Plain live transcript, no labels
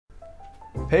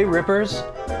Hey Rippers,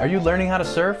 are you learning how to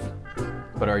surf?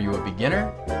 But are you a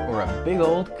beginner or a big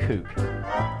old kook?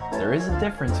 There is a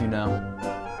difference, you know.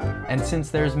 And since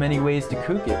there's many ways to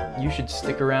kook it, you should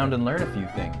stick around and learn a few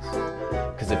things.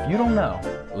 Because if you don't know,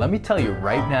 let me tell you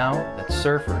right now that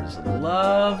surfers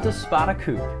love to spot a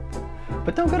kook.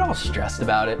 But don't get all stressed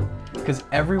about it, because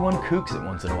everyone kooks it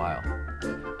once in a while.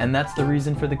 And that's the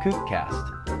reason for the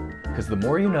Kookcast. Because the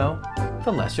more you know,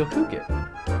 the less you'll kook it.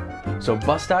 So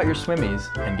bust out your swimmies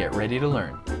and get ready to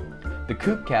learn. The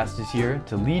Kookcast is here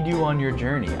to lead you on your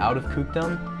journey out of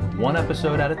kookdom, one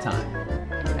episode at a time.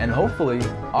 And hopefully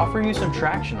offer you some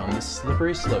traction on this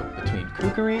slippery slope between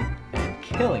kookery and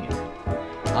killing it.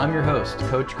 I'm your host,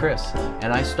 Coach Chris,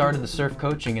 and I started the surf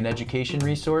coaching and education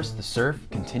resource,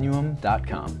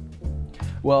 thesurfcontinuum.com.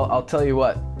 Well, I'll tell you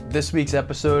what, this week's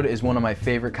episode is one of my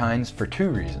favorite kinds for two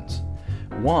reasons.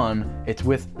 One, it's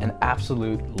with an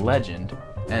absolute legend,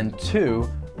 and two,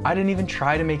 I didn't even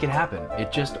try to make it happen.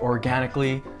 It just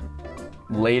organically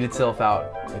laid itself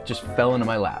out. It just fell into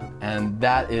my lap, and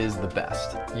that is the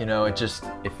best. You know, it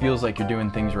feels like you're doing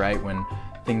things right when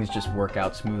things just work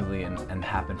out smoothly and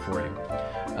happen for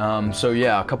you. So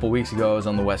yeah, a couple weeks ago I was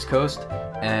on the West Coast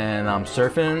and I'm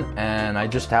surfing and I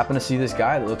just happened to see this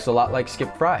guy that looks a lot like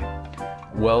Skip Fry.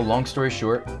 Well, long story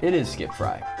short, it is Skip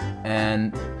Fry.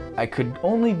 And I could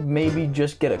only maybe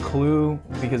just get a clue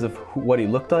because of what he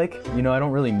looked like. You know, I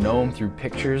don't really know him through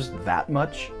pictures that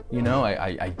much. You know,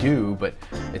 I do, but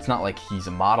it's not like he's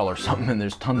a model or something and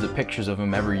there's tons of pictures of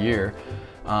him every year.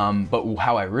 But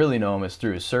how I really know him is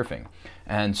through his surfing.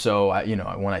 And so,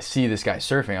 when I see this guy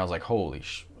surfing, I was like,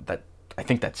 I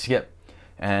think that's Skip.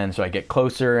 And so I get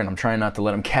closer and I'm trying not to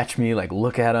let him catch me, like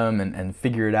look at him and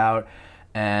figure it out.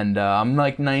 And I'm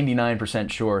like 99%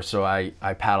 sure, so I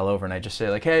paddle over and I just say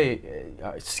like, hey,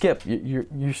 Skip,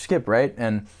 you're Skip, right?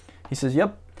 And he says,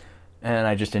 yep. And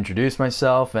I just introduced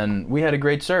myself and we had a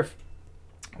great surf.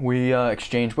 We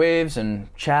exchanged waves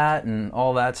and chat and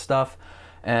all that stuff.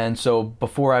 And so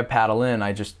before I paddle in,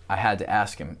 I had to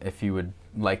ask him if he would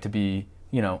like to be,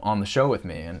 on the show with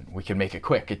me, and we could make it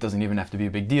quick. It doesn't even have to be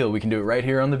a big deal. We can do it right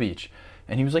here on the beach.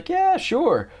 And he was like, yeah,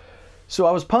 sure. So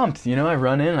I was pumped, I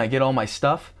run in, I get all my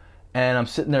stuff, and I'm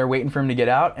sitting there waiting for him to get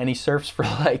out, and he surfs for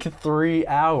like 3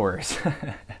 hours.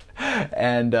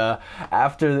 And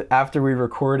after we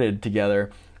recorded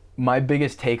together, my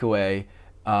biggest takeaway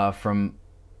from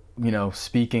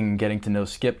speaking, getting to know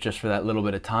Skip just for that little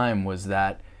bit of time was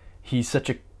that he's such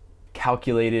a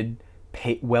calculated,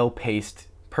 well-paced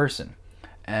person.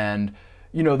 And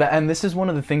and this is one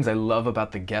of the things I love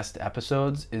about the guest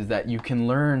episodes is that you can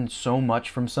learn so much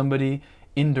from somebody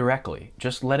indirectly.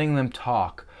 Just letting them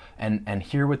talk and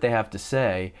hear what they have to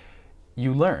say,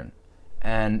 you learn.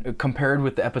 And compared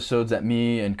with the episodes that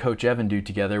me and Coach Evan do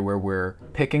together where we're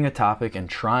picking a topic and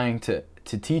trying to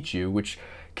teach you, which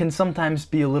can sometimes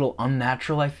be a little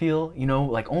unnatural, I feel.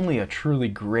 Like only a truly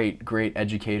great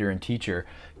educator and teacher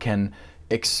can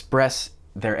express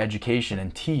their education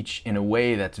and teach in a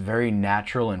way that's very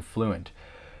natural and fluent.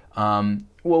 Well,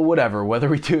 whatever, whether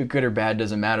we do it good or bad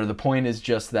doesn't matter. The point is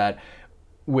just that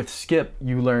with Skip,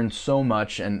 you learn so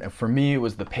much, and for me, it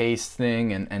was the pace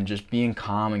thing and just being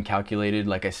calm and calculated.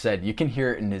 Like I said, you can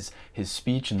hear it in his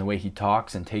speech and the way he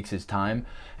talks and takes his time,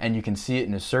 and you can see it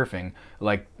in his surfing,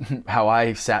 like how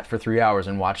I sat for 3 hours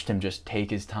and watched him just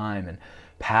take his time and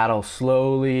paddle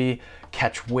slowly,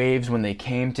 catch waves when they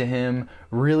came to him,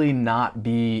 really not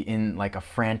be in like a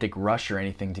frantic rush or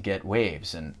anything to get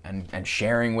waves and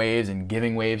sharing waves and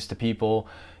giving waves to people,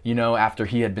 after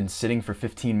he had been sitting for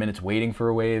 15 minutes waiting for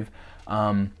a wave.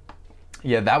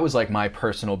 That was like my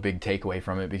personal big takeaway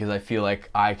from it, because I feel like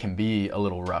I can be a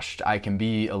little rushed. I can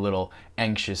be a little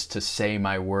anxious to say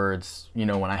my words,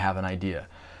 when I have an idea.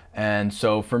 And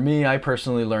so for me, I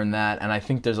personally learned that, and I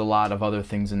think there's a lot of other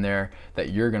things in there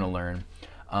that you're going to learn.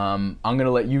 I'm going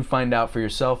to let you find out for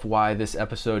yourself why this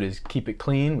episode is Keep It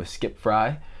Clean with Skip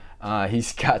Fry.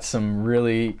 He's got some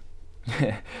really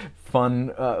fun,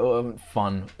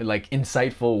 like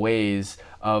insightful ways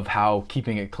of how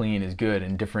keeping it clean is good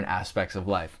in different aspects of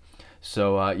life.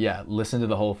 So listen to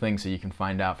the whole thing so you can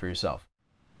find out for yourself.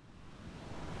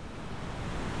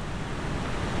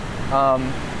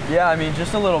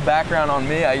 Just a little background on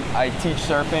me. I teach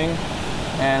surfing,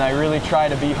 and I really try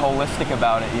to be holistic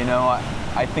about it.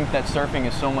 I think that surfing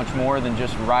is so much more than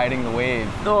just riding the wave.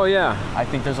 Oh yeah. I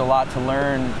think there's a lot to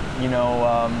learn,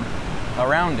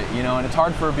 around it, and it's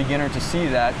hard for a beginner to see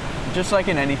that. Just like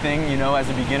in anything, as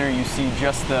a beginner, you see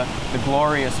just the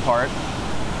glorious part,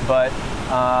 but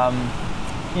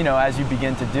as you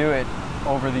begin to do it,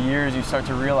 over the years you start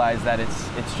to realize that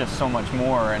it's just so much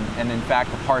more, and in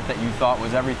fact the part that you thought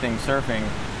was everything surfing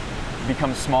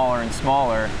becomes smaller and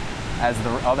smaller as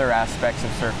the other aspects of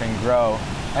surfing grow.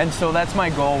 And so that's my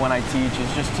goal when I teach,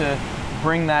 is just to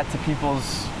bring that to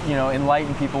people's,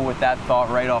 enlighten people with that thought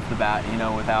right off the bat,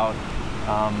 without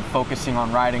focusing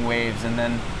on riding waves. And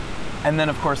then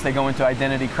of course they go into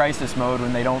identity crisis mode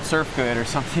when they don't surf good or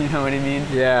something, you know what I mean?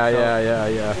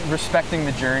 Yeah. Respecting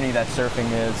the journey that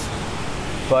surfing is.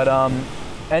 But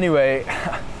anyway,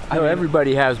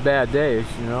 everybody has bad days,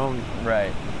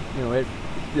 Right.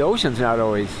 The ocean's not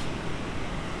always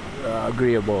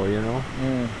agreeable,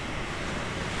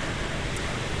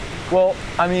 Well,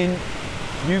 I mean,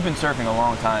 you've been surfing a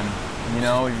long time.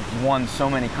 You've won so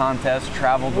many contests,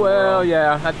 traveled the world. Well,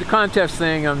 yeah. At the contest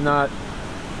thing, I'm not.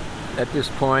 At this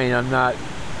point, I'm not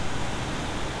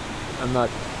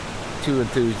too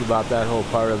enthused about that whole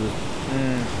part of it.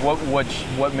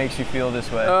 What makes you feel this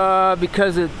way?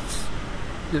 Because it's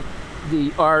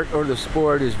the art or the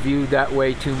sport is viewed that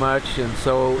way too much, and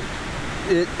so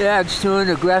it adds to an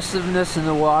aggressiveness in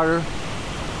the water,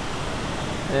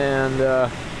 and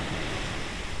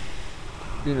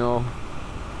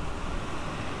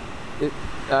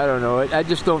I don't know. I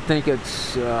just don't think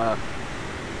it's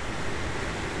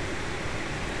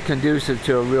conducive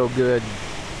to a real good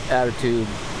attitude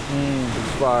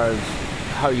as far as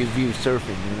how you view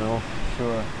surfing,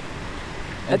 Sure.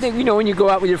 I think, when you go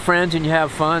out with your friends and you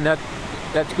have fun, that's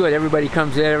good. Everybody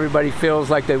comes in, everybody feels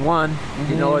like they won,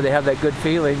 or they have that good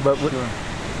feeling. But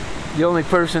the only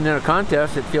person in a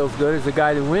contest that feels good is the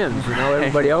guy that wins.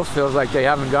 Everybody else feels like they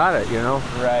haven't got it.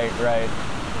 Right.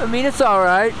 I mean, it's all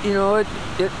right.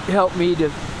 It helped me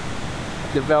to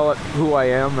develop who I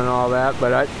am and all that.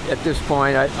 But at this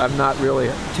point, I'm not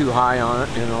really too high on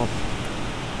it.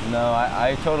 No,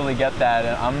 I totally get that.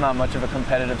 And I'm not much of a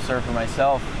competitive surfer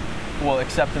myself. Well,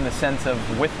 except in the sense of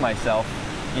with myself,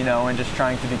 and just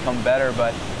trying to become better.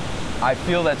 But I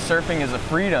feel that surfing is a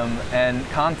freedom, and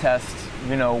contests,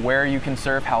 where you can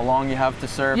surf, how long you have to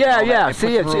surf. Yeah.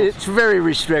 See, it's very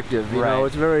restrictive. Right.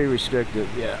 It's very restrictive.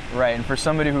 Yeah. Right. And for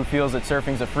somebody who feels that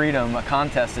surfing's a freedom, a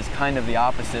contest is kind of the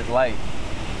opposite light.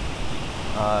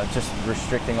 Just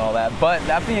restricting all that. But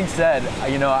that being said,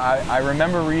 I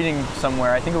remember reading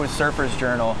somewhere, I think it was Surfer's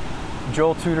Journal,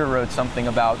 Joel Tudor wrote something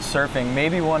about surfing,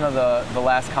 maybe one of the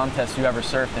last contests you ever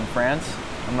surfed in France.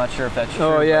 I'm not sure if that's true.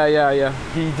 Oh, yeah.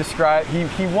 He described,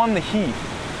 he won the heat,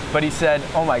 but he said,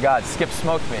 oh my God, Skip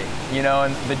smoked me,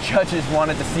 and the judges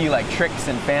wanted to see like tricks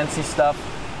and fancy stuff.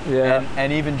 Yeah.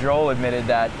 And even Joel admitted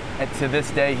that to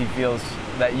this day he feels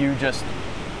that you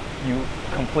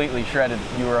completely shredded.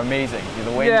 You were amazing.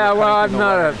 The way yeah, you were well, I'm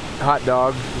not water. a hot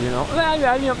dog,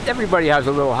 Well, everybody has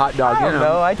a little hot dog in them.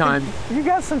 I think you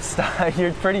got some style.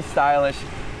 You're pretty stylish.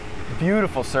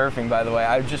 Beautiful surfing, by the way.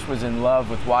 I just was in love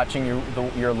with watching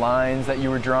your lines that you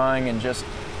were drawing, and just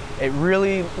it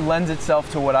really lends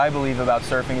itself to what I believe about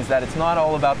surfing, is that it's not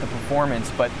all about the performance,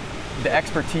 but the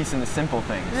expertise in the simple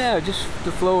things. Yeah, just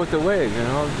to flow with the wave,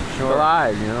 Sure.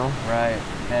 Glide, Right.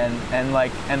 And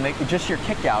just your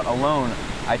kick out alone,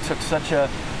 I took such a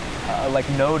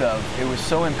note of. It was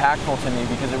so impactful to me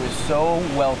because it was so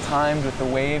well timed with the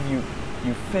wave. You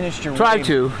finished your Try wave.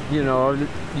 to, you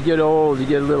get old, you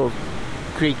get a little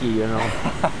creaky,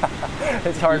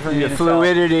 It's hard for me to the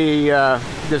fluidity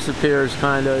disappears,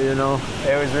 kind of, It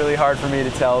was really hard for me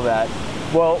to tell that.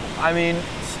 Well, I mean,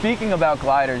 speaking about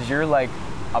gliders, you're like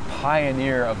a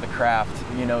pioneer of the craft.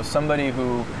 Somebody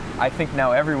who I think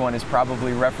now everyone is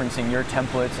probably referencing your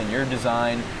templates and your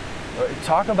design.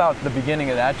 Talk about the beginning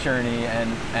of that journey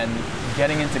and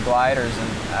getting into gliders, and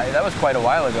that was quite a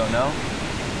while ago, no?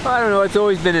 I don't know. It's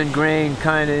always been ingrained,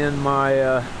 kind of in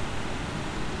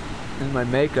my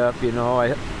makeup.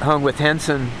 I hung with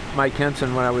Mike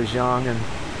Henson, when I was young, and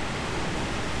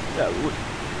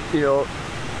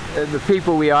and the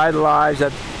people we idolized.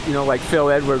 That like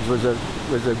Phil Edwards was a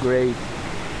great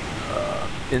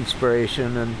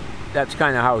inspiration, and that's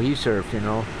kind of how he surfed.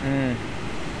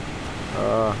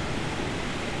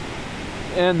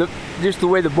 And just the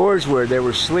way the boards were, they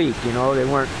were sleek. They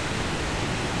weren't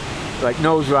like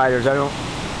nose riders. I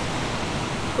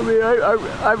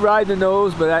ride the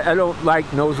nose, but I don't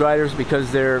like nose riders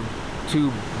because they're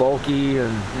too bulky,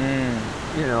 and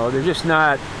they're just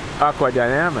not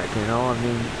aquadynamic.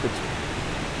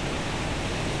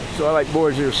 So I like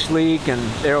boards that are sleek and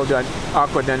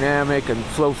aquadynamic and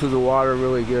flow through the water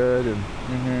really good. And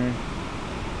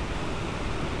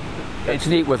it's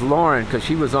neat with Lauren, because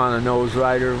she was on a nose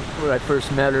rider when I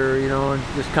first met her, and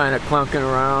just kind of clunking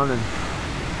around.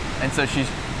 And so she's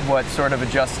sort of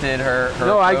adjusted her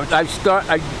no, approach?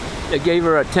 I gave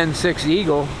her a 10-6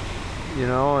 Eagle,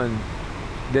 and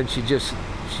then she just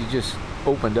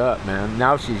opened up, man.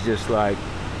 Now she's just like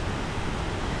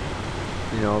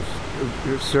You know,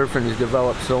 surfing has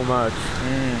developed so much.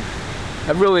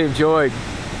 I've really enjoyed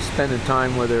spending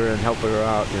time with her and helping her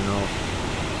out, you know.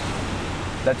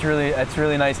 That's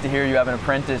really nice to hear. You have an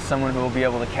apprentice, someone who will be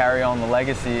able to carry on the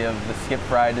legacy of the Skip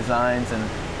Fry designs, and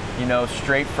you know,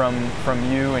 straight from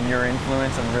you and your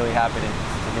influence. I'm really happy to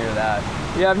hear that.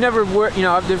 Yeah, I've never worked. You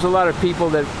know, there's a lot of people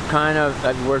that kind of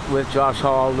I've worked with. Josh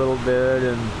Hall a little bit,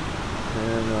 and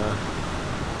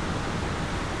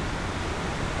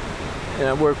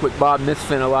I work with Bob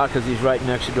Mitzvin a lot because he's right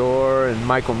next door, and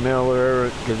Michael Miller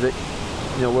because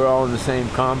you know, we're all in the same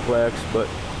complex, but.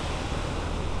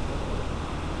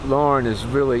 Lauren is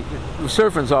really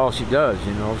surfing's all she does,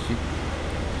 you know.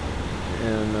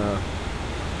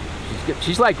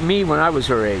 She's like me when I was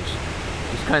her age.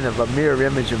 She's kind of a mirror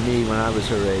image of me when I was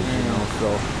her age, you know.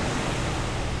 So,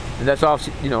 and that's all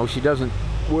she, you know. She doesn't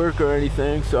work or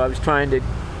anything. So I was trying to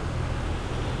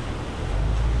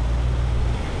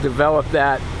develop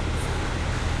that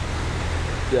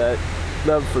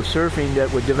love for surfing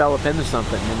that would develop into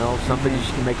something, you know, something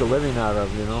she can make a living out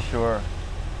of, you know. Sure.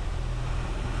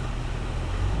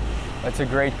 That's a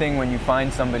great thing when you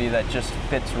find somebody that just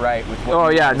fits right with what. Oh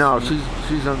yeah, no,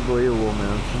 she's unbelievable,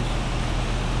 man.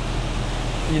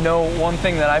 You know, one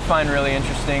thing that I find really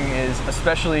interesting is,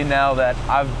 especially now that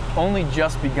I've only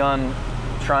just begun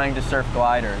trying to surf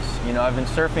gliders. You know, I've been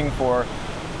surfing for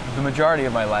the majority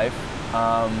of my life,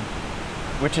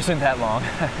 which isn't that long,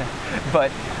 but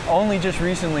only just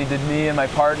recently did me and my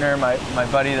partner, my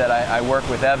buddy that I work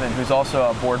with, Evan, who's also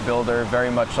a board builder, very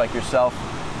much like yourself.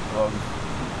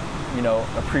 You know,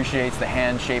 appreciates the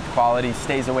hand-shaped quality,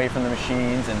 stays away from the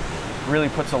machines, and really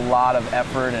puts a lot of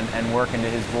effort and work into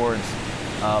his boards.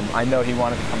 I know he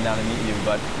wanted to come down and meet you,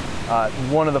 but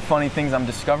one of the funny things I'm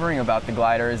discovering about the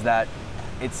glider is that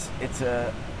it's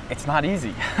not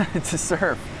easy to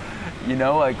surf. You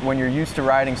know, like when you're used to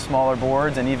riding smaller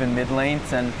boards and even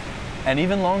mid-lengths and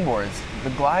even long boards, the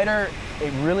glider,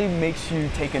 it really makes you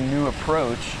take a new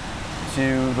approach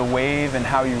to the wave and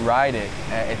how you ride it.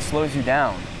 It slows you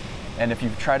down. And if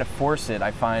you try to force it,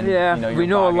 I find, yeah, you know, we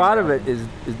know a lot of it is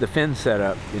the fin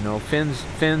setup. You know, fins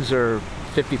are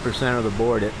 50% of the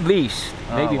board at least,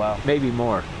 maybe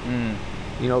more.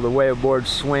 You know, the way a board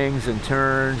swings and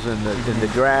turns and the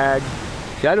drag.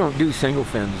 See, I don't do single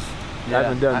fins. Yeah, I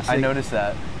haven't done. I noticed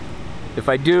that. If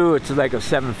I do, it's like a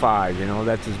 7.5. You know,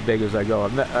 that's as big as I go.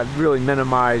 I've really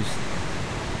minimized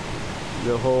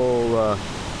the whole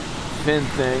fin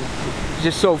thing,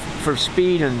 just so for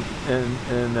speed and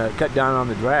cut down on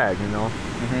the drag, you know.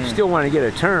 Still want to get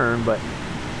a turn, but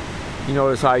you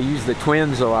notice how I use the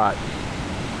twins a lot.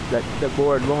 That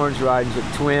board Lauren's riding is a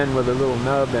twin with a little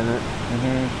nub in it.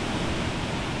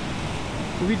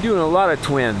 We'll be doing a lot of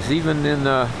twins, even in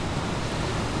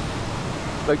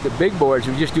like the big boards.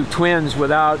 We just do twins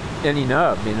without any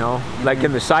nub, you know, like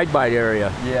in the side bite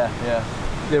area. Yeah.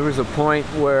 There was a point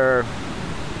where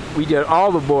we did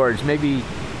all the boards, maybe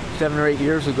 7 or 8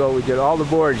 years ago, we did all the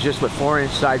boards just with 4-inch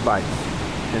side bites,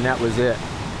 and that was it.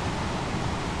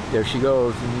 There she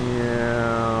goes.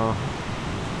 Yeah.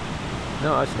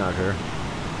 No, that's not her.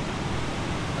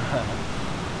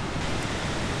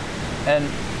 And,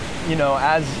 you know,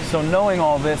 so knowing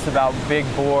all this about big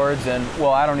boards and,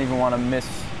 well, I don't even want to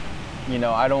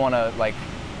I don't want to like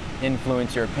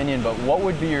influence your opinion, but what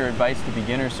would be your advice to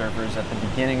beginner surfers at the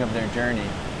beginning of their journey?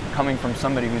 Coming from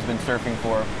somebody who's been surfing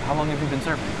for, how long have you been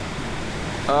surfing?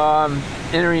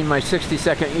 Entering my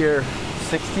 62nd year.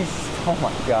 60? Oh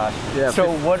my gosh. Yeah.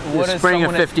 So what is spring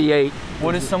of 58?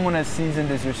 What does someone as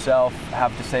seasoned as yourself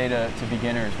have to say to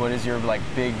beginners? What is your like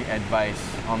big advice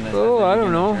on this? Oh, I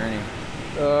don't know. Journey?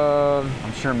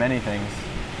 I'm sure many things.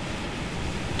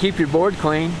 Keep your board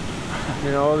clean.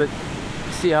 You know,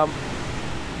 see how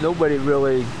nobody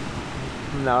really.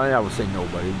 No, I would say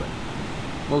nobody, but.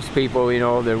 Most people, you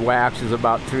know, their wax is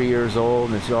about 3 years old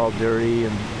and it's all dirty,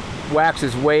 and wax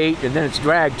is weight, and then it's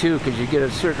drag too, because you get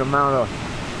a certain amount of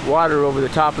water over the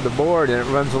top of the board and it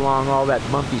runs along all that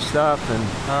bumpy stuff. And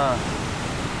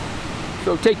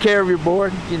so take care of your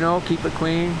board, you know, keep it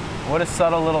clean. What a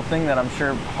subtle little thing that I'm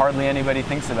sure hardly anybody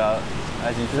thinks about,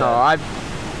 as you said. No, I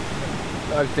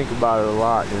think about it a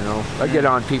lot, you know. I get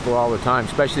on people all the time,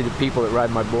 especially the people that ride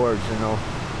my boards, you know.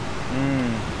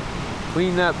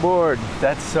 Clean that board.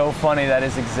 That's so funny. That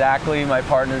is exactly my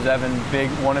partner's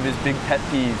one of his big pet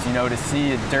peeves, you know, to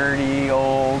see a dirty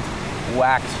old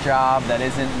wax job that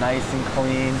isn't nice and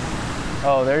clean.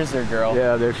 Oh, there's their girl.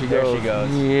 Yeah, there she goes. There she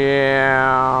goes.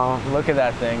 Yeah. Look at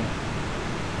that thing.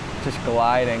 Just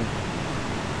gliding.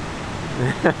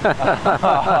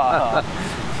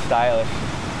 Stylish.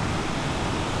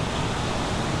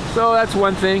 So that's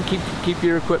one thing. Keep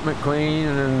your equipment clean,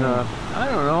 and I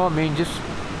don't know. I mean, just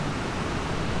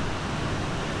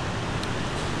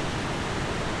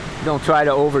don't try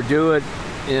to overdo it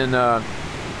in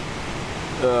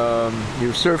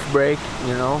your surf break.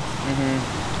 You know.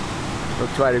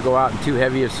 Don't try to go out in too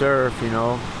heavy a surf. You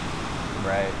know.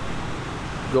 Right.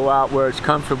 Go out where it's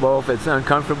comfortable. If it's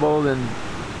uncomfortable, then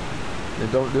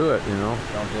don't do it. You know.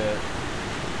 Don't do it.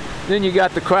 Then you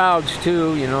got the crowds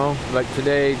too, you know, like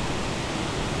today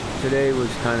was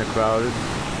kind of crowded.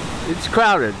 It's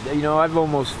crowded, you know. I've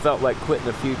almost felt like quitting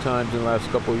a few times in the last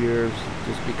couple of years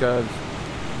just because.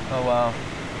 Oh wow.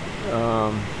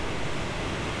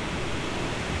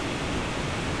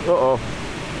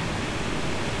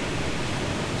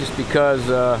 Just because,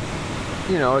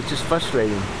 you know, it's just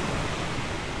frustrating.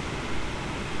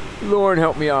 Lauren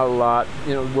helped me out a lot,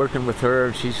 you know, working with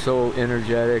her. She's so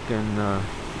energetic and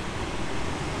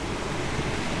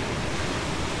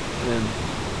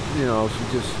you know, she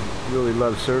just really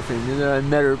loves surfing. And then I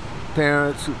met her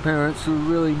parents who are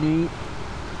really neat.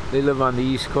 They live on the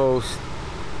East Coast.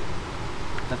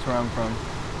 That's where I'm from.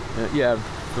 Yeah,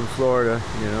 from Florida,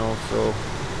 you know, so.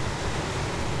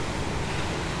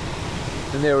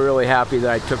 And they were really happy that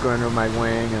I took her under my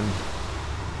wing and,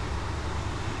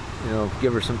 you know,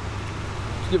 give her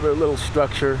a little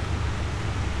structure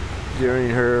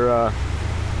during her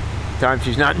time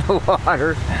she's not in the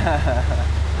water.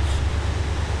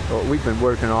 Well, we've been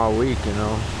working all week, you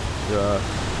know.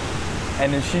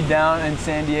 And is she down in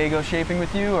San Diego shaping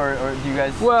with you, or do you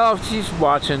guys? Well, she's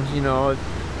watching, you know.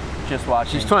 Just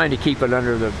watching. She's trying to keep it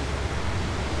under, you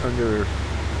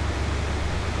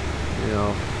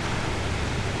know,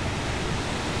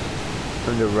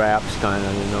 under wraps, kind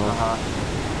of, you know.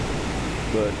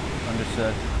 But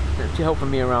understood. She's helping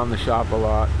me around the shop a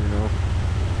lot, you know.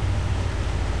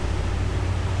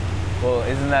 Well,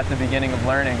 isn't that the beginning of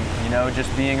learning? You know,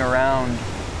 just being around,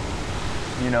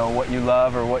 you know, what you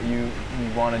love or what you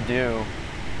want to do.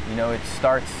 You know, it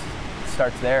starts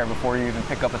there before you even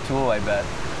pick up a tool, I bet.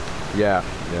 Yeah.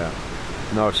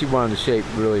 No, she wanted to shape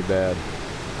really bad.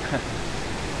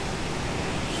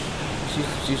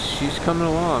 she's coming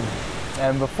along.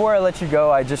 And before I let you go,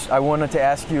 I wanted to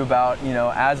ask you about, you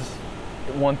know, as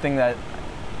one thing that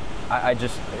I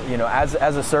just, you know, as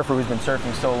a surfer who's been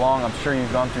surfing so long, I'm sure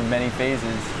you've gone through many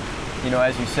phases. You know,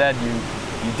 as you said, you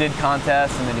did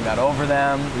contests and then you got over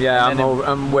them. Yeah,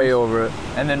 I'm way over it.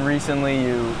 And then recently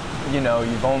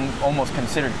you've almost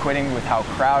considered quitting with how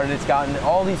crowded it's gotten.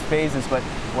 All these phases, but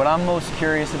what I'm most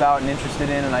curious about and interested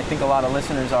in, and I think a lot of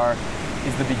listeners are,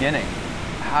 is the beginning.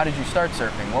 How did you start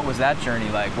surfing? What was that journey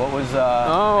like? What was? It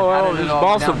was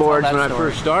balsa boards when I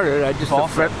first started. A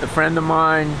friend of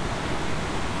mine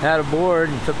had a board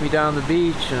and took me down the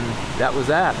beach, and that was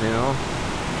that, you know.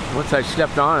 Once I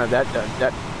stepped on it,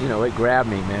 that you know, it grabbed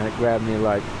me, man. It grabbed me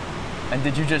like. And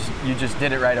did you just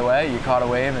did it right away? You caught a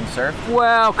wave and surfed?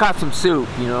 Well, caught some soup,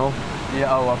 you know. Yeah.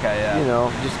 Oh, okay. Yeah. You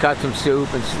know, just caught some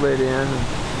soup and slid in. And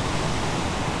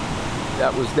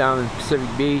that was down in Pacific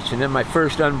Beach, and then my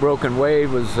first unbroken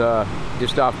wave was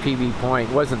just off PB Point.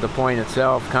 It wasn't the point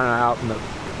itself, kind of out in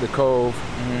the cove.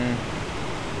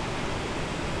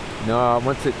 No,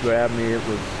 once it grabbed me, it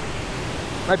was.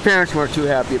 My parents weren't too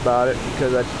happy about it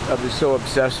because I was so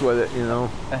obsessed with it, you know.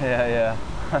 Yeah.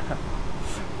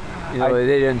 You know,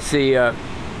 they didn't see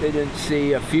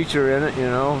a future in it, you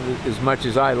know, as much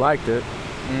as I liked it.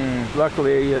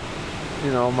 Luckily, you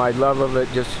know, my love of it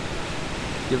just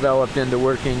developed into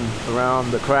working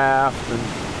around the craft and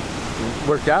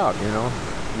worked out, you know.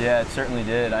 Yeah, it certainly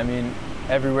did. I mean,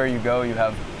 everywhere you go, you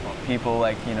have people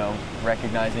like, you know,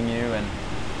 recognizing you and.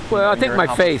 Well, I think my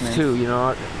faith too, you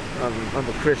know. I'm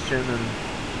a Christian, and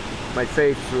my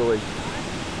faith really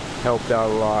helped out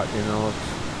a lot, you know.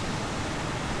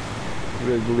 I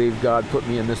really believe God put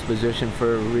me in this position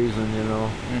for a reason, you know.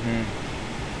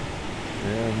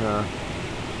 And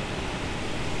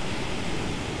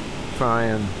try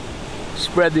and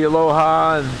spread the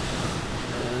aloha and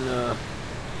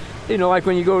you know, like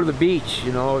when you go to the beach,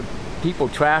 you know, people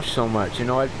trash so much, you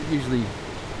know.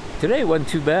 Today it wasn't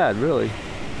too bad, really,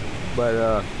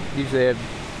 but usually I'd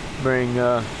bring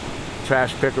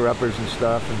trash picker-uppers and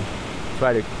stuff and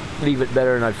try to leave it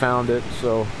better than I found it.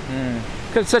 So,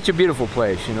 because it's such a beautiful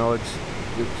place, you know, it's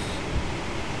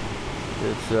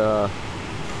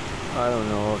I don't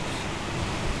know,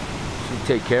 you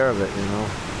take care of it, you know.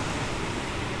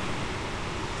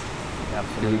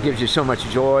 Absolutely. It gives you so much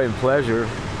joy and pleasure.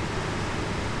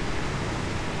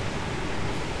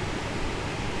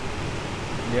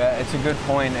 Yeah, it's a good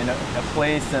point. And a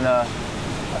place and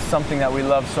something that we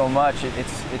love so much.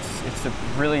 It's a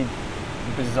really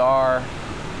bizarre,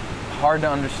 hard to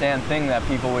understand thing that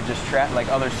people would just like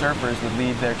other surfers would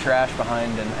leave their trash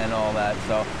behind and all that.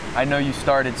 So I know you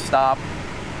started Stop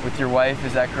with your wife.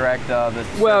 Is that correct?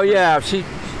 Well, yeah, she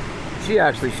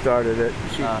actually started it.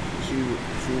 She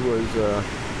was.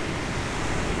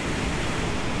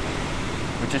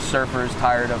 Which is surfers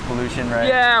tired of pollution, right?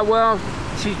 Yeah, well,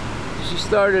 she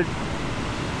started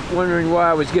wondering why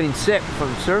I was getting sick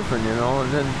from surfing, you know,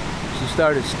 and then she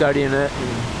started studying it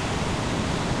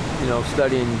and, you know,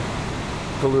 studying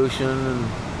pollution and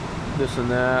this and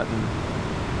that and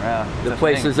the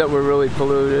places that were really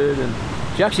polluted. And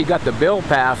she actually got the bill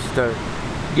passed to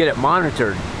get it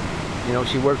monitored. You know,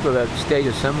 she worked with a state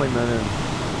assemblyman and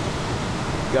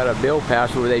got a bill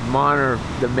passed where they'd monitor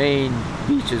the main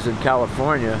beaches in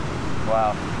California.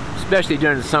 Wow. Especially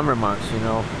during the summer months, you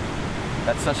know.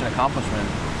 That's such an accomplishment.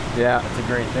 Yeah. That's a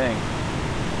great thing.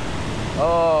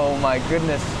 Oh my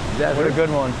goodness. What a good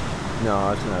one.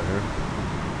 No, that's not her.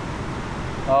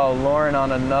 Oh, Lauren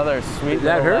on another sweet Is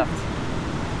that little her? left.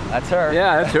 That's her.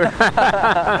 Yeah, that's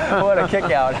her. What a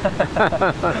kick out.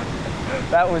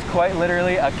 That was quite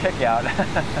literally a kick out.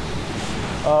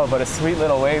 Oh, but a sweet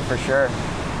little wave for sure.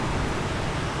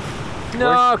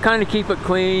 No, kind of keep it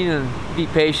clean and be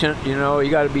patient. You know,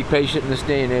 you got to be patient in this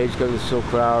day and age because it's so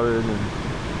crowded.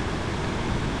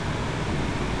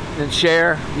 And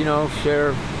share. You know,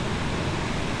 share.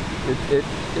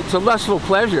 It's a lustful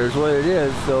pleasure, is what it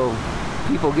is. So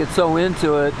people get so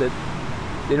into it that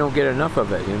they don't get enough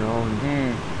of it. You know,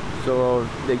 so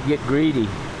they get greedy.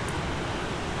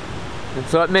 And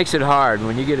so it makes it hard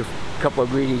when you get a couple of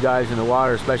greedy guys in the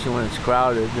water, especially when it's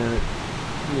crowded. Then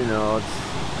you know,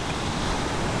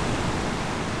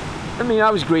 I mean,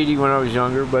 I was greedy when I was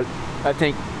younger, but I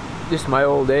think just my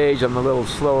old age, I'm a little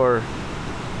slower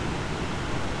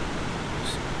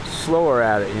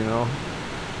at it, you know.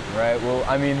 Right. Well,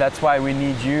 I mean, that's why we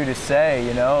need you to say,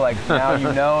 you know, like now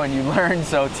you know and you learn,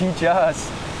 so teach us.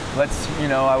 Let's, you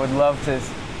know, I would love to.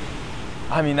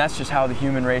 I mean, that's just how the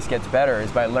human race gets better,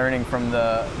 is by learning from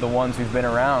the ones who've been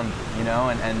around, you know,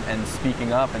 and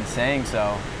speaking up and saying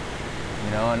so. You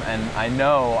know, and I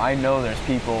know there's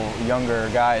people, younger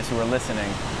guys who are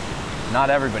listening.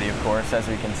 Not everybody, of course, as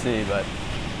we can see, but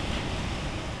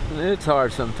it's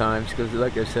hard sometimes because,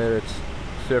 like I said, it's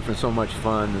surfing so much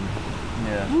fun and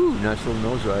nice little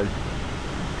nose ride.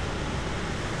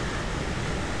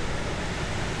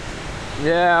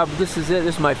 Yeah, but this is it.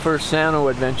 This is my first Sano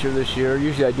adventure this year.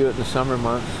 Usually I do it in the summer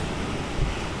months.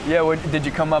 Yeah, did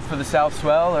you come up for the South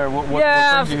Swell, or what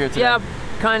brings you here today? Yeah,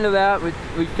 kind of that. We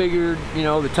figured, you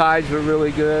know, the tides were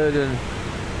really good, and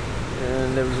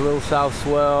there was a little South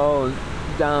Swell, and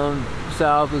down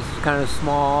south was kind of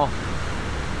small.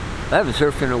 I haven't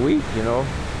surfed in a week, you know.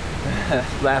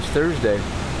 Last Thursday.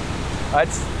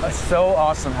 It's so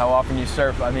awesome how often you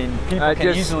surf. I mean, people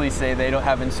can easily say they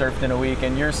haven't surfed in a week,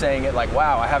 and you're saying it like,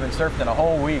 wow, I haven't surfed in a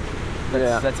whole week.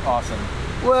 That's awesome.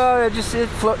 Well,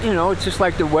 you know, it's just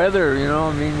like the weather, you know.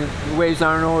 I mean, the waves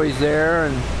aren't always there,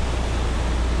 and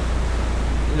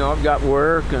you know, I've got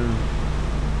work and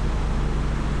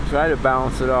try to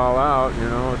balance it all out, you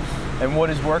know. And what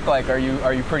is work like? Are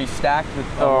you pretty stacked with?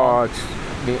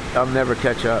 I'll never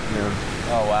catch up, man.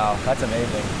 Oh wow, that's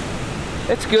amazing.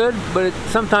 It's good, but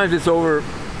sometimes it's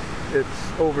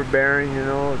overbearing, you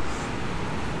know.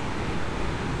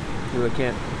 I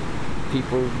can't.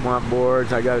 People want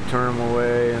boards, I got to turn them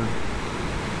away, and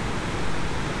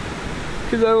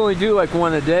because I only do like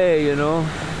one a day, you know.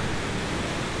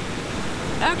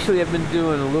 Actually, I've been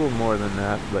doing a little more than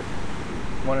that, but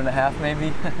 1.5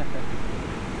 maybe.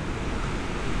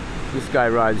 This guy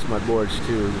rides my boards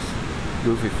too. This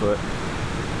Goofy Foot,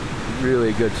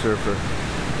 really good surfer.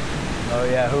 Oh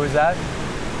yeah, who is that?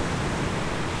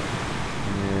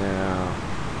 Yeah.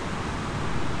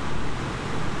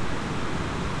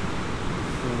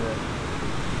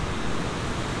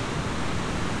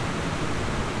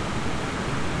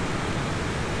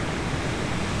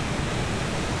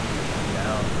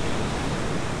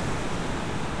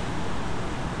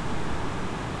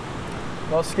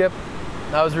 Well, Skip,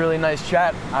 that was a really nice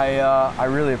chat. I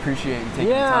really appreciate you taking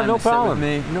the time to sit with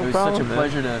me. No it was problem, such a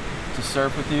pleasure to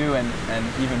surf with you, and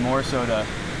even more so to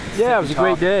it was a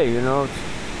great day, you know.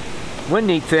 One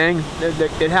neat thing,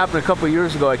 it happened a couple of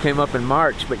years ago. I came up in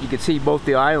March, but you could see both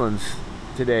the islands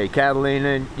today, Catalina,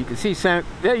 and you can see you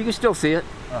can still see it.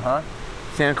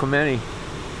 San Clemente.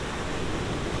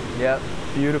 Yep,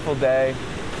 beautiful day.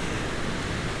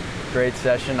 Great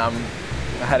session. I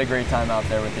had a great time out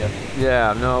there with you.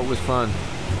 Yeah, no, it was fun.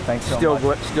 Thanks so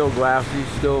much. Still glassy,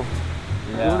 still.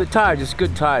 Yeah. Well, the tide, it's a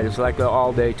good tide. It's like an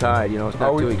all-day tide, you know. It's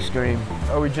not too extreme.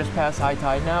 Are we just past high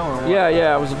tide now, or what?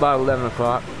 Yeah, it was about 11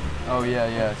 o'clock. Oh yeah,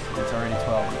 yes. It's already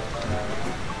 12.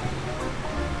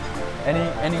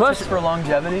 Any Plus- tips for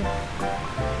longevity?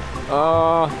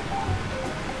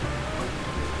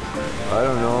 I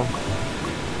don't know.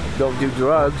 Don't do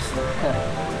drugs.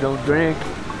 Don't drink.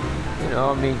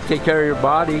 Take care of your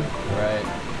body. Right.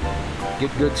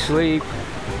 Get good sleep.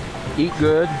 Eat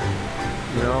good.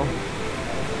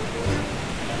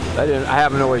 I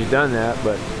haven't always done that,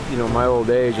 but my old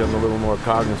age, I'm a little more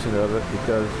cognizant of it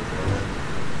because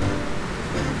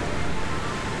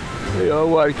I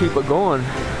want to keep it going.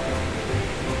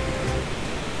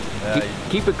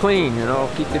 Keep it clean,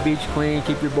 keep the beach clean,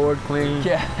 keep your board clean.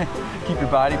 Yeah. Keep your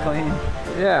body clean.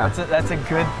 Yeah. That's a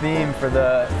good theme for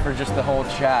just the whole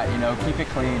chat. Keep it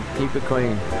clean. Keep it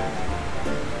clean.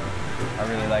 I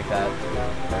really like that.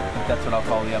 I think that's what I'll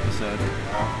call the episode.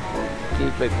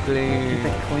 Keep it clean. Keep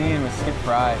it clean with Skip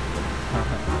Fry.